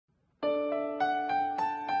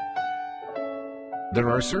There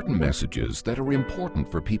are certain messages that are important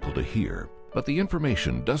for people to hear, but the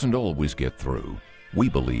information doesn't always get through. We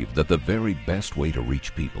believe that the very best way to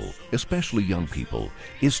reach people, especially young people,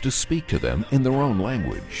 is to speak to them in their own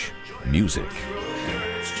language, music.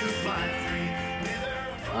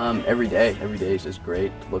 Every day is just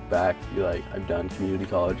great to look back, be like, I've done community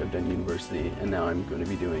college, I've done university, and now I'm going to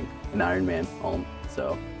be doing an Ironman home,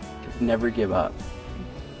 so never give up.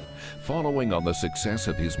 Following on the success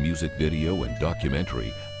of his music video and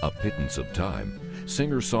documentary, A Pittance of Time,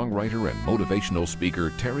 singer-songwriter and motivational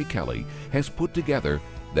speaker Terry Kelly has put together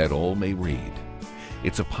That All May Read.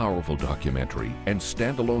 It's a powerful documentary and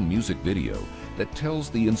standalone music video that tells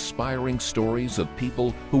the inspiring stories of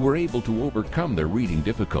people who were able to overcome their reading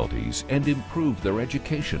difficulties and improve their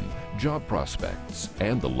education, job prospects,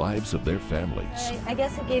 and the lives of their families. I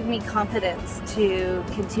guess it gave me confidence to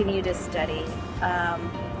continue to study.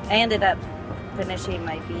 I ended up finishing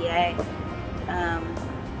my BA,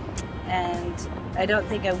 and I don't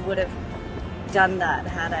think I would have done that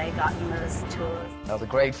had I gotten those tools. Now the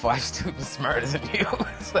grade 5 student is smarter than you,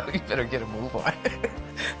 so you better get a move on.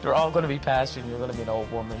 They're all going to be past you, and you're going to be an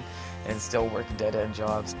old woman and still working dead-end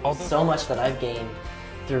jobs. So much that I've gained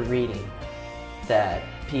through reading that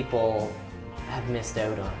people have missed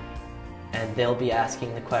out on. And they'll be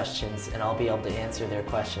asking the questions, and I'll be able to answer their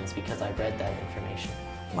questions because I've read that information.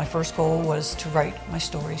 My first goal was to write my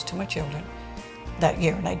stories to my children that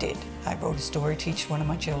year, and I did. I wrote a story to each one of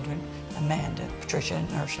my children, Amanda, Patricia, and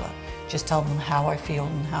Ursula. Just tell them how I feel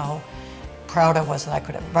and how proud I was that I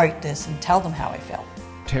could write this and tell them how I felt.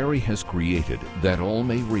 Terry has created That All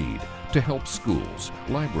May Read to help schools,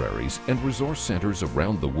 libraries, and resource centers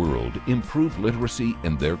around the world improve literacy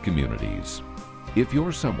in their communities. If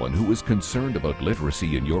you're someone who is concerned about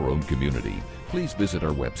literacy in your own community, please visit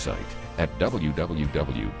our website at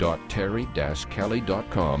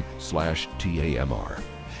www.terry-kelly.com/TAMR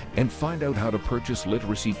and find out how to purchase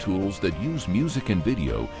literacy tools that use music and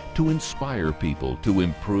video to inspire people to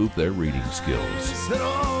improve their reading skills. That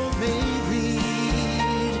all may read.